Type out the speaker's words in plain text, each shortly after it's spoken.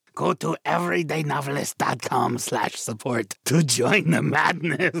Go to everydaynovelist.com/support to join the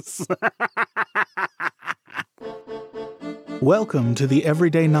madness. Welcome to The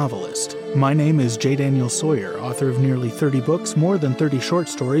Everyday Novelist. My name is J. Daniel Sawyer, author of nearly 30 books, more than 30 short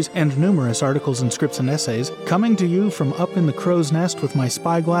stories, and numerous articles and scripts and essays, coming to you from up in the crow's nest with my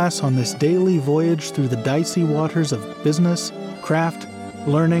spyglass on this daily voyage through the dicey waters of business, craft,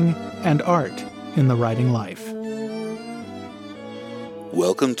 learning, and art in the writing life.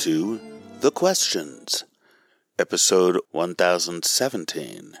 Welcome to The Questions, episode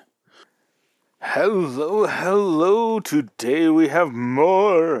 1017. Hello. Today we have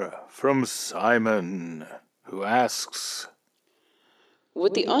more from Simon, who asks,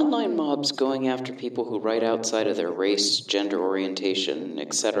 with the online mobs going after people who write outside of their race, gender orientation,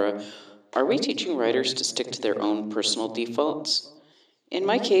 etc., are we teaching writers to stick to their own personal defaults? In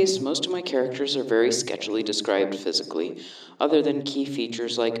my case, most of my characters are very sketchily described physically, other than key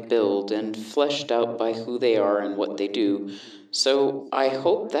features like build, and fleshed out by who they are and what they do, so I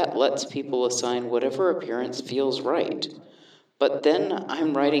hope that lets people assign whatever appearance feels right. But then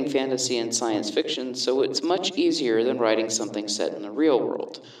I'm writing fantasy and science fiction, so it's much easier than writing something set in the real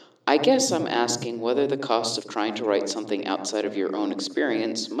world. I guess I'm asking whether the cost of trying to write something outside of your own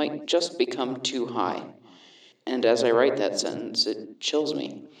experience might just become too high. And as I write that sentence, it chills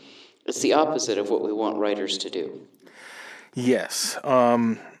me. It's the opposite of what we want writers to do. Yes,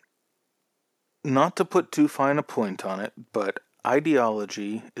 not to put too fine a point on it, but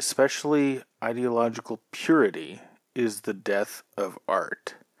ideology, especially ideological purity, is the death of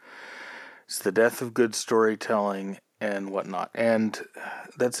art. It's the death of good storytelling and whatnot. And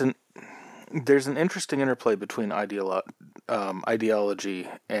there's an interesting interplay between ideology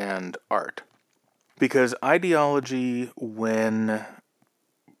and art. Because ideology, when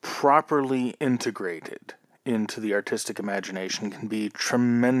properly integrated into the artistic imagination, can be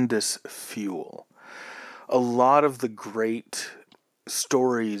tremendous fuel. A lot of the great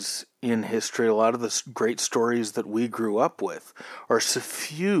stories in history, a lot of the great stories that we grew up with, are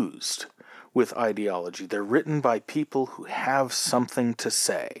suffused with ideology. They're written by people who have something to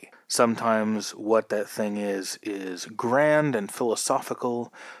say. Sometimes what that thing is grand and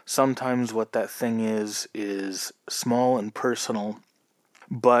philosophical. Sometimes what that thing is small and personal.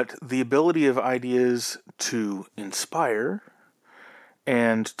 But the ability of ideas to inspire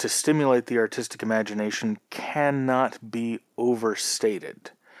and to stimulate the artistic imagination cannot be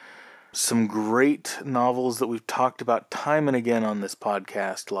overstated. Some great novels that we've talked about time and again on this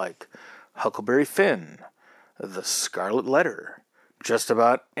podcast, like Huckleberry Finn, The Scarlet Letter, just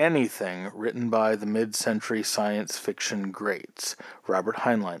about anything written by the mid-century science fiction greats. Robert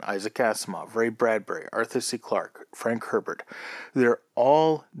Heinlein, Isaac Asimov, Ray Bradbury, Arthur C. Clarke, Frank Herbert. They're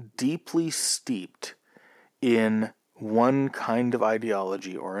all deeply steeped in one kind of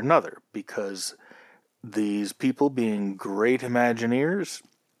ideology or another, because these people, being great Imagineers,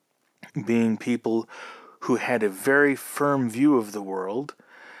 being people who had a very firm view of the world,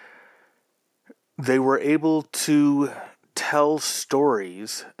 they were able to tell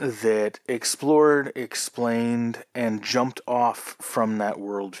stories that explored, explained, and jumped off from that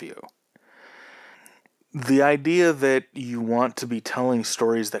worldview. The idea that you want to be telling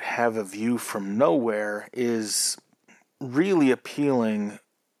stories that have a view from nowhere is really appealing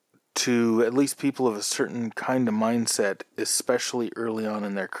to at least people of a certain kind of mindset, especially early on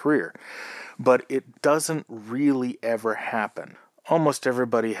in their career. But it doesn't really ever happen. Almost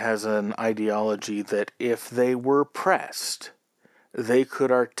everybody has an ideology that if they were pressed, they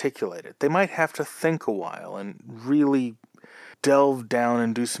could articulate it. They might have to think a while and really delve down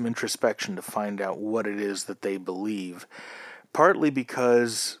and do some introspection to find out what it is that they believe. Partly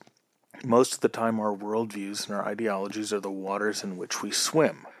because most of the time our worldviews and our ideologies are the waters in which we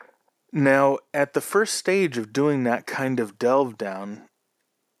swim. Now, at the first stage of doing that kind of delve down,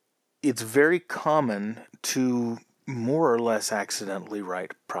 it's very common to more or less accidentally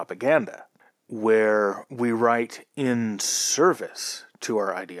write propaganda, where we write in service to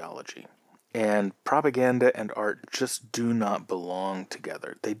our ideology. And propaganda and art just do not belong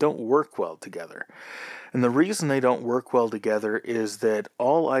together. They don't work well together. And the reason they don't work well together is that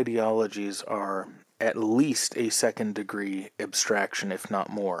all ideologies are at least a second-degree abstraction, if not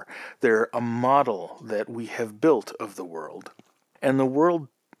more. They're a model that we have built of the world. And the world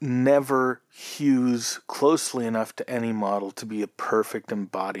never hews closely enough to any model to be a perfect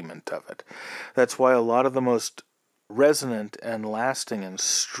embodiment of it. That's why a lot of the most resonant and lasting and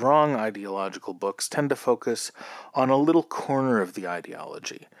strong ideological books tend to focus on a little corner of the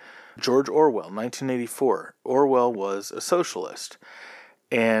ideology. George Orwell, 1984. Orwell was a socialist.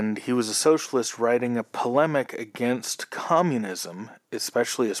 And he was a socialist writing a polemic against communism,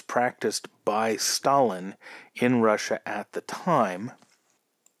 especially as practiced by Stalin in Russia at the time.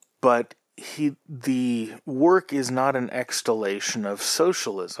 But the work is not an extolation of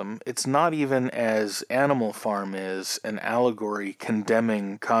socialism. It's not even, as Animal Farm is, an allegory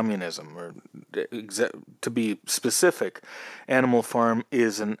condemning communism. Or, to be specific, Animal Farm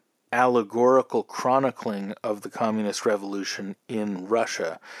is an allegorical chronicling of the communist revolution in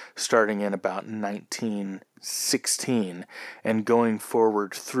Russia, starting in about 1916 and going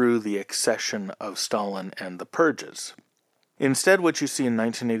forward through the accession of Stalin and the purges. Instead, what you see in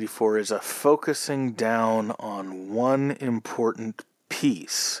 1984 is a focusing down on one important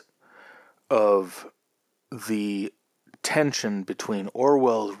piece of the tension between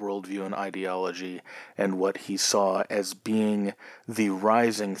Orwell's worldview and ideology and what he saw as being the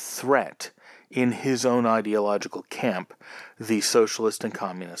rising threat in his own ideological camp, the socialist and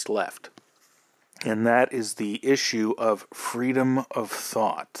communist left. And that is the issue of freedom of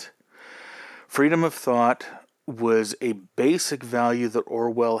thought. Freedom of thought was a basic value that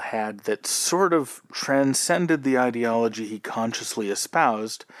Orwell had that sort of transcended the ideology he consciously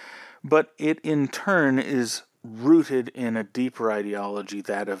espoused, but it in turn is rooted in a deeper ideology,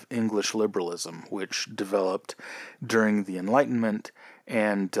 that of English liberalism, which developed during the Enlightenment,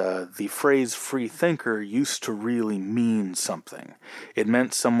 and the phrase free thinker used to really mean something. It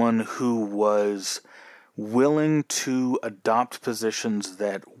meant someone who was willing to adopt positions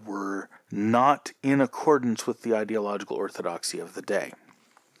that were not in accordance with the ideological orthodoxy of the day.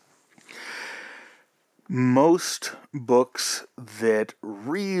 Most books that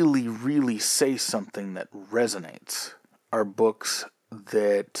really, really say something that resonates are books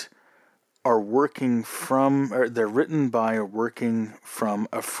that are working from, or they're written by or working from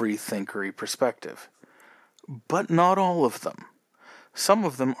a free thinkery perspective. But not all of them. Some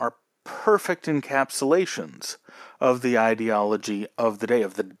of them are perfect encapsulations of the ideology of the day,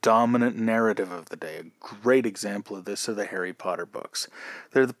 of the dominant narrative of the day. A great example of this are the Harry Potter books.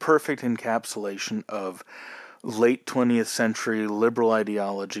 They're the perfect encapsulation of late 20th century liberal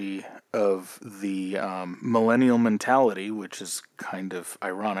ideology, of the millennial mentality, which is kind of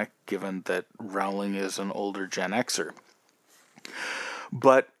ironic given that Rowling is an older Gen Xer.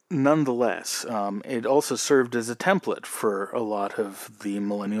 But nonetheless, it also served as a template for a lot of the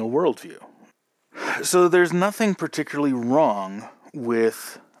millennial worldview. So there's nothing particularly wrong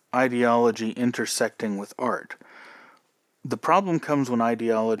with ideology intersecting with art. The problem comes when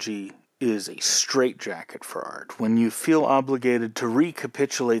ideology is a straitjacket for art, when you feel obligated to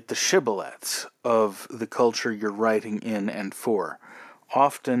recapitulate the shibboleths of the culture you're writing in and for,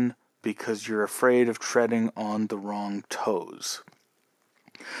 often because you're afraid of treading on the wrong toes.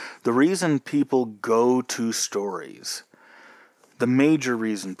 The reason people go to stories, the major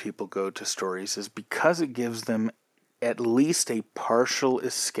reason people go to stories, is because it gives them at least a partial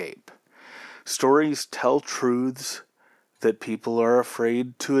escape. Stories tell truths that people are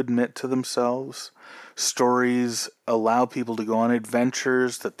afraid to admit to themselves. Stories allow people to go on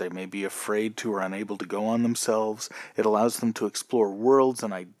adventures that they may be afraid to or unable to go on themselves. It allows them to explore worlds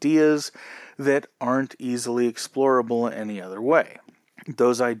and ideas that aren't easily explorable any other way.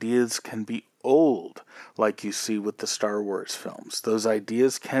 Those ideas can be old, like you see with the Star Wars films. Those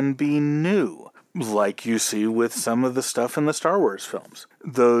ideas can be new, like you see with some of the stuff in the Star Wars films.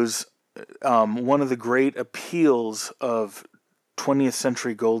 One of the great appeals of 20th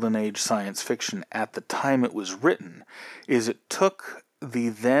century golden age science fiction at the time it was written is it took the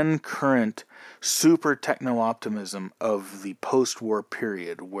then current super techno-optimism of the post-war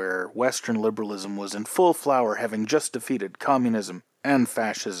period, where Western liberalism was in full flower, having just defeated communism and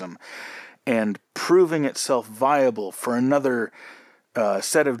fascism, and proving itself viable for another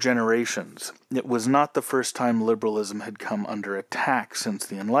set of generations. It was not the first time liberalism had come under attack since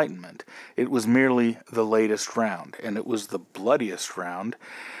the Enlightenment. It was merely the latest round, and it was the bloodiest round,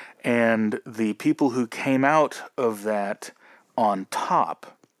 and the people who came out of that on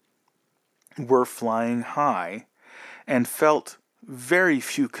top were flying high and felt very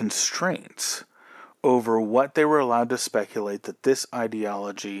few constraints over what they were allowed to speculate that this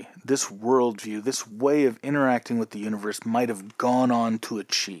ideology, this worldview, this way of interacting with the universe might have gone on to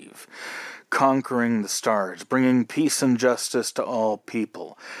achieve. Conquering the stars, bringing peace and justice to all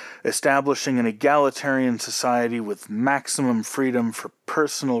people, establishing an egalitarian society with maximum freedom for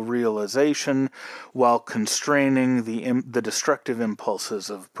personal realization while constraining the destructive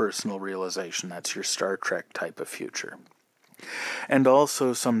impulses of personal realization. That's your Star Trek type of future. And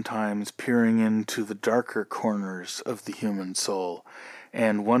also sometimes peering into the darker corners of the human soul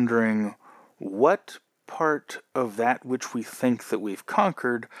and wondering what part of that which we think that we've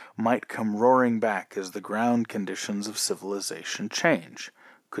conquered might come roaring back as the ground conditions of civilization change.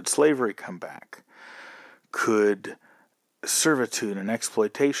 Could slavery come back? Could servitude and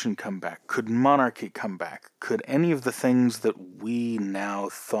exploitation come back? Could monarchy come back? Could any of the things that we now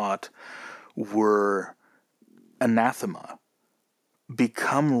thought were anathema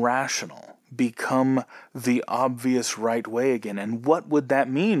become rational, become the obvious right way again? And what would that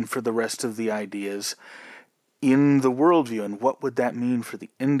mean for the rest of the ideas in the worldview? And what would that mean for the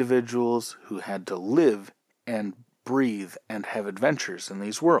individuals who had to live and breathe and have adventures in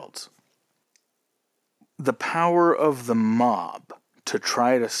these worlds? The power of the mob to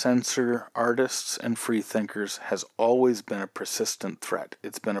try to censor artists and freethinkers has always been a persistent threat.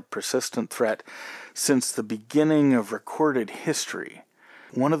 It's been a persistent threat since the beginning of recorded history.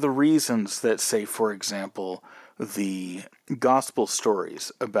 One of the reasons that, say, for example, the gospel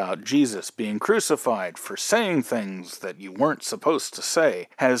stories about Jesus being crucified for saying things that you weren't supposed to say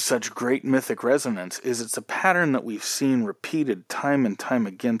has such great mythic resonance is it's a pattern that we've seen repeated time and time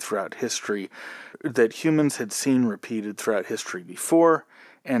again throughout history, that humans had seen repeated throughout history before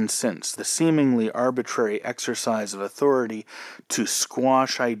and since. The seemingly arbitrary exercise of authority to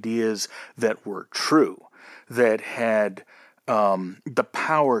squash ideas that were true, that had the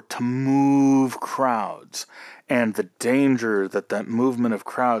power to move crowds, and the danger that that movement of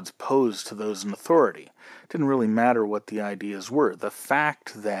crowds posed to those in authority. It didn't really matter what the ideas were. The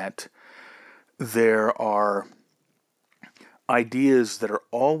fact that there are ideas that are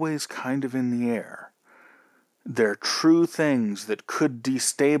always kind of in the air, they're true things that could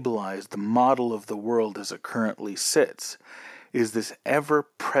destabilize the model of the world as it currently sits, is this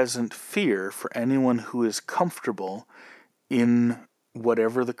ever-present fear for anyone who is comfortable in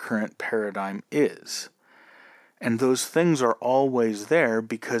whatever the current paradigm is. And those things are always there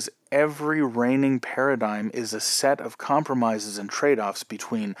because every reigning paradigm is a set of compromises and trade-offs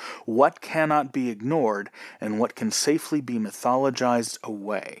between what cannot be ignored and what can safely be mythologized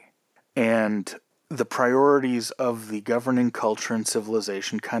away. And the priorities of the governing culture and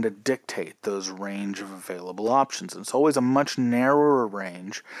civilization kind of dictate those range of available options. And it's always a much narrower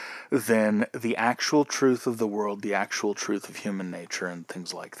range than the actual truth of the world, the actual truth of human nature, and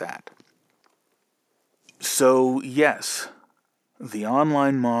things like that. So, yes, the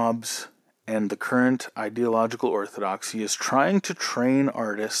online mobs and the current ideological orthodoxy is trying to train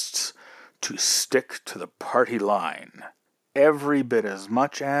artists to stick to the party line every bit as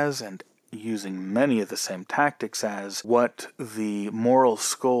much as, and using many of the same tactics as, what the moral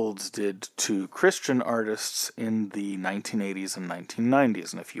scolds did to Christian artists in the 1980s and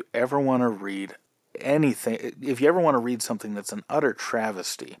 1990s. And if you ever want to read anything, if you ever want to read something that's an utter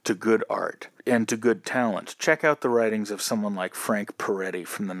travesty to good art and to good talent, check out the writings of someone like Frank Peretti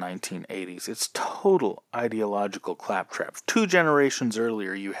from the 1980s. It's total ideological claptrap. 2 generations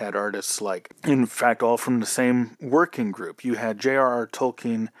earlier, you had artists like, in fact, all from the same working group. You had J.R.R.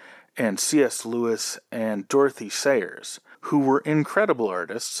 Tolkien and C.S. Lewis and Dorothy Sayers, who were incredible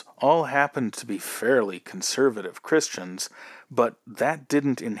artists, all happened to be fairly conservative Christians, but that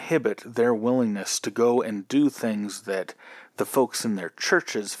didn't inhibit their willingness to go and do things that the folks in their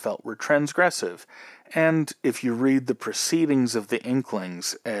churches felt were transgressive. And if you read the proceedings of the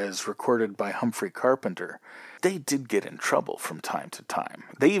Inklings as recorded by Humphrey Carpenter, they did get in trouble from time to time.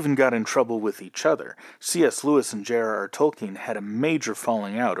 They even got in trouble with each other. C.S. Lewis and J.R.R. Tolkien had a major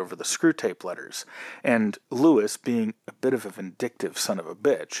falling out over the Screwtape Letters, and Lewis, being a bit of a vindictive son of a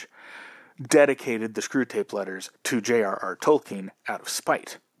bitch, dedicated the Screwtape Letters to J.R.R. Tolkien out of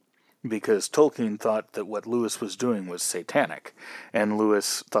spite, because Tolkien thought that what Lewis was doing was satanic, and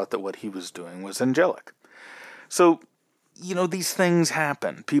Lewis thought that what he was doing was angelic. So, these things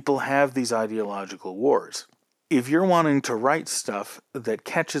happen. People have these ideological wars. If you're wanting to write stuff that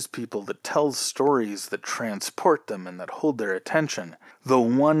catches people, that tells stories that transport them and that hold their attention, the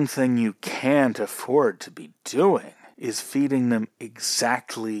one thing you can't afford to be doing is feeding them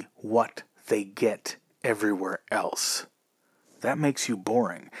exactly what they get everywhere else. That makes you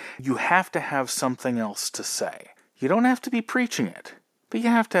boring. You have to have something else to say. You don't have to be preaching it, but you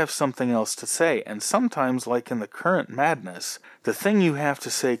have to have something else to say. And sometimes, like in the current madness, the thing you have to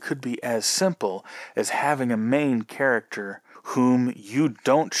say could be as simple as having a main character whom you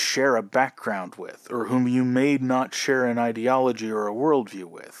don't share a background with, or whom you may not share an ideology or a worldview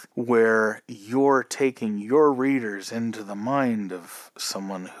with, where you're taking your readers into the mind of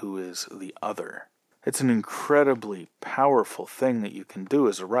someone who is the other. It's an incredibly powerful thing that you can do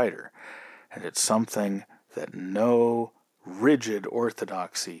as a writer, and it's something that no rigid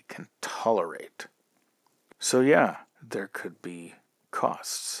orthodoxy can tolerate. So yeah, there could be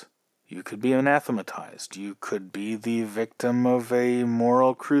costs. You could be anathematized. You could be the victim of a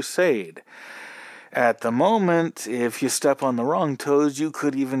moral crusade. At the moment, if you step on the wrong toes, you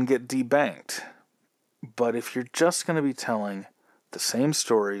could even get debanked. But if you're just going to be telling the same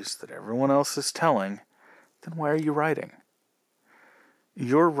stories that everyone else is telling, then why are you writing?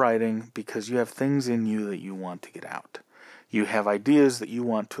 You're writing because you have things in you that you want to get out. You have ideas that you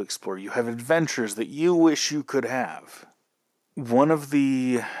want to explore. You have adventures that you wish you could have. One of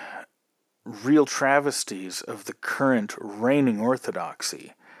the real travesties of the current reigning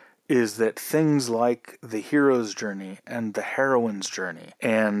orthodoxy is that things like the hero's journey and the heroine's journey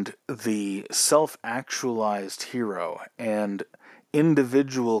and the self-actualized hero and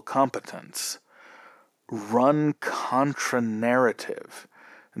individual competence run contra-narrative.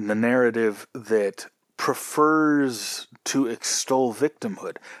 The narrative that prefers to extol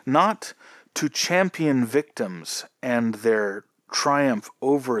victimhood, not to champion victims and their triumph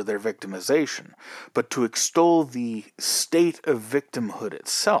over their victimization, but to extol the state of victimhood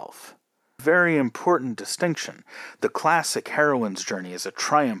itself. Very important distinction. The classic heroine's journey is a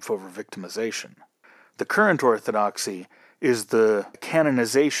triumph over victimization. The current orthodoxy is the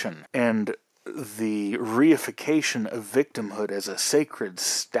canonization and the reification of victimhood as a sacred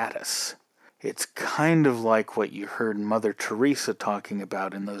status. It's kind of like what you heard Mother Teresa talking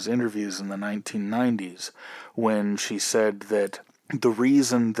about in those interviews in the 1990s, when she said that the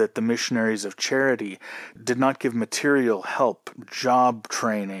reason that the missionaries of charity did not give material help, job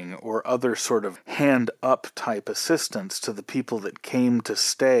training, or other sort of hand-up type assistance to the people that came to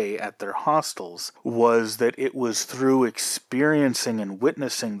stay at their hostels was that it was through experiencing and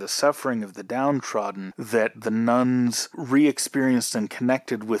witnessing the suffering of the downtrodden that the nuns re-experienced and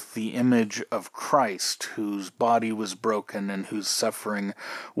connected with the image of Christ, whose body was broken and whose suffering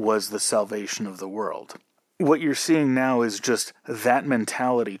was the salvation of the world. What you're seeing now is just that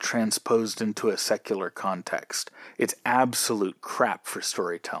mentality transposed into a secular context. It's absolute crap for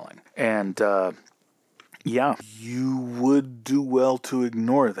storytelling. And, you would do well to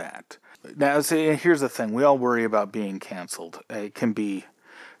ignore that. Now, here's the thing. We all worry about being canceled. It can be...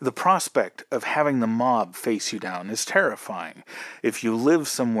 The prospect of having the mob face you down is terrifying. If you live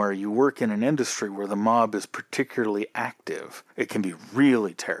somewhere, you work in an industry where the mob is particularly active, it can be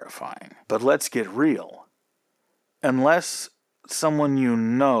really terrifying. But let's get real. Unless someone you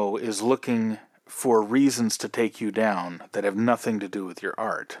know is looking for reasons to take you down that have nothing to do with your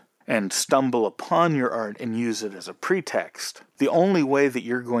art, and stumble upon your art and use it as a pretext, the only way that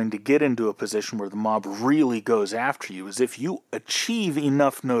you're going to get into a position where the mob really goes after you is if you achieve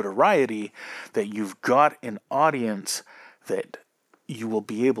enough notoriety that you've got an audience that you will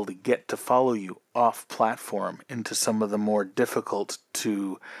be able to get to follow you off-platform into some of the more difficult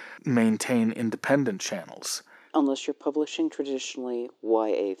to maintain independent channels. Unless you're publishing traditionally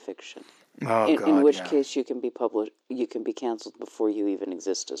YA fiction. In which case you can be canceled before you even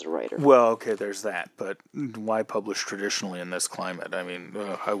exist as a writer. Well, okay, there's that, but why publish traditionally in this climate? I mean,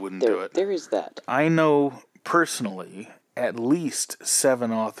 I wouldn't do it. There is that. I know personally at least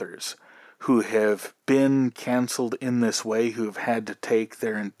 7 authors who have been canceled in this way, who have had to take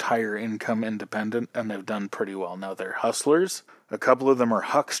their entire income independent, and they've done pretty well. Now, they're hustlers. A couple of them are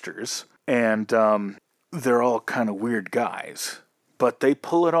hucksters, and they're all kind of weird guys, but they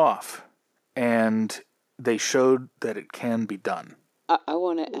pull it off, and they showed that it can be done. I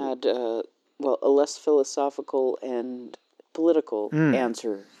want to add, a less philosophical and political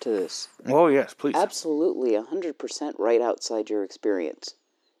answer to this. Oh, yes, please. Absolutely, 100% right outside your experience.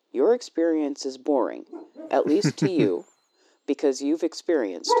 Your experience is boring, at least to you, because you've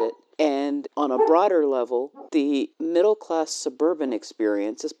experienced it. And on a broader level, the middle-class suburban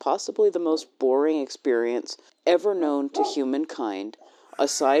experience is possibly the most boring experience ever known to humankind,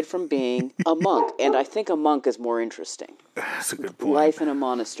 aside from being a monk. And I think a monk is more interesting. That's a good point. Life in a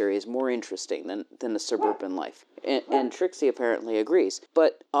monastery is more interesting than a suburban life. And Trixie apparently agrees.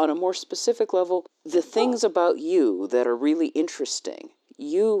 But on a more specific level, the things about you that are really interesting,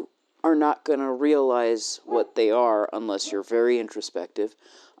 you are not going to realize what they are unless you're very introspective,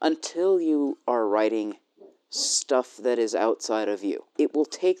 until you are writing stuff that is outside of you. It will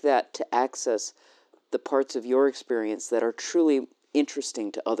take that to access the parts of your experience that are truly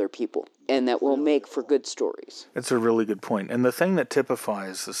interesting to other people, and that will make for good stories. It's a really good point. And the thing that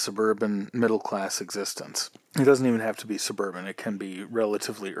typifies the suburban middle-class existence, it doesn't even have to be suburban, it can be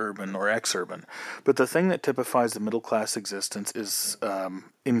relatively urban or ex-urban, but the thing that typifies the middle-class existence is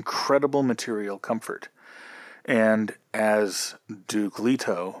incredible material comfort. And as Duke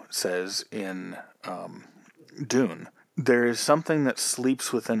Leto says in Dune, there is something that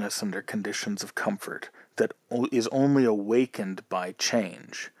sleeps within us under conditions of comfort that is only awakened by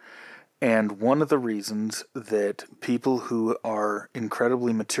change. And one of the reasons that people who are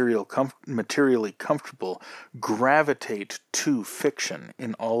incredibly materially comfortable gravitate to fiction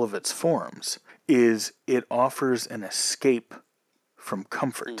in all of its forms is it offers an escape from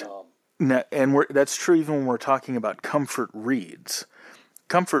comfort. Now, and that's true even when we're talking about comfort reads.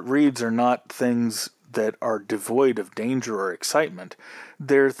 Comfort reads are not things that are devoid of danger or excitement.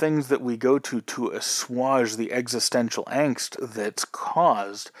 They're things that we go to assuage the existential angst that's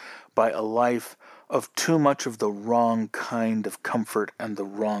caused by a life of too much of the wrong kind of comfort and the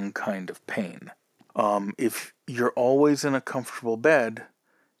wrong kind of pain. If you're always in a comfortable bed,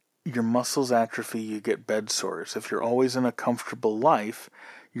 your muscles atrophy, you get bed sores. If you're always in a comfortable life,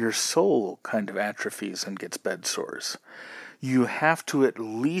 your soul kind of atrophies and gets bed sores. You have to at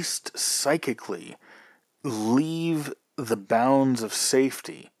least psychically leave the bounds of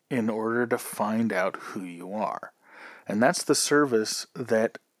safety in order to find out who you are. And that's the service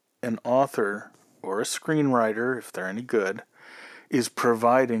that an author or a screenwriter, if they're any good, is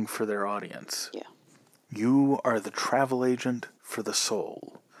providing for their audience. Yeah. You are the travel agent for the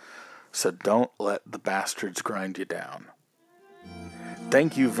soul. So don't let the bastards grind you down.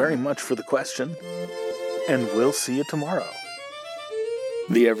 Thank you very much for the question, and we'll see you tomorrow.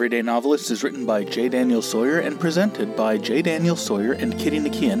 The Everyday Novelist is written by J. Daniel Sawyer and presented by J. Daniel Sawyer and Kitty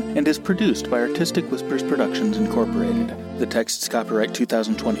Nakian and is produced by Artistic Whispers Productions, Incorporated. The text is copyright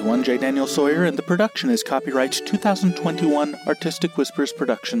 2021 J. Daniel Sawyer, and the production is copyright 2021 Artistic Whispers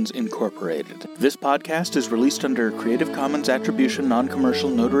Productions, Incorporated. This podcast is released under a Creative Commons Attribution Non-Commercial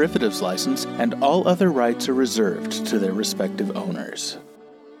No Derivatives license, and all other rights are reserved to their respective owners.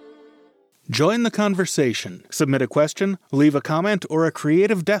 Join the conversation. Submit a question, leave a comment, or a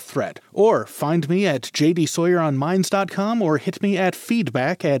creative death threat. Or find me at jdsawyeronminds.com or hit me at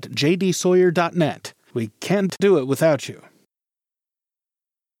feedback@jdsawyer.net. We can't do it without you.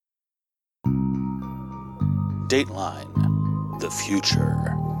 Dateline. The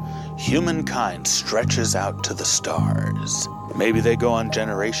future. Humankind stretches out to the stars. Maybe they go on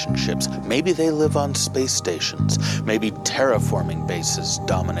generation ships. Maybe they live on space stations. Maybe terraforming bases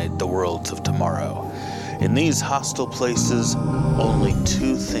dominate the worlds of tomorrow. In these hostile places, only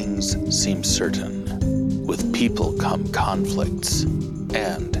two things seem certain. With people come conflicts.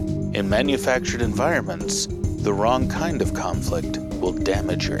 And in manufactured environments, the wrong kind of conflict will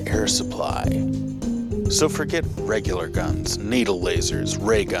damage your air supply. So forget regular guns, needle lasers,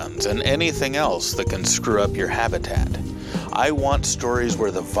 ray guns, and anything else that can screw up your habitat. I want stories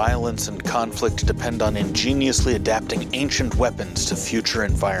where the violence and conflict depend on ingeniously adapting ancient weapons to future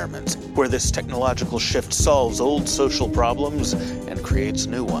environments, where this technological shift solves old social problems and creates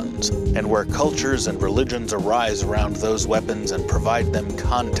new ones, and where cultures and religions arise around those weapons and provide them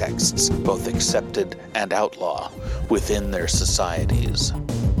contexts, both accepted and outlaw, within their societies.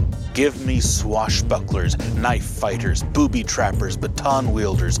 Give me swashbucklers, knife fighters, booby trappers, baton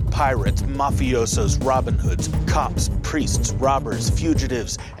wielders, pirates, mafiosos, Robin Hoods, cops, priests, robbers,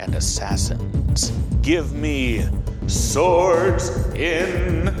 fugitives, and assassins. Give me swords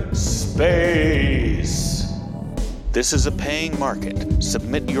in space. This is a paying market.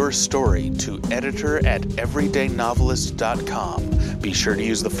 Submit your story to editor@everydaynovelist.com. Be sure to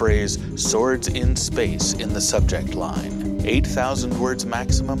use the phrase "swords in space" in the subject line. 8,000 words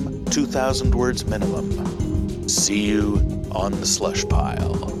maximum, 2,000 words minimum. See you on the slush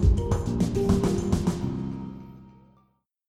pile.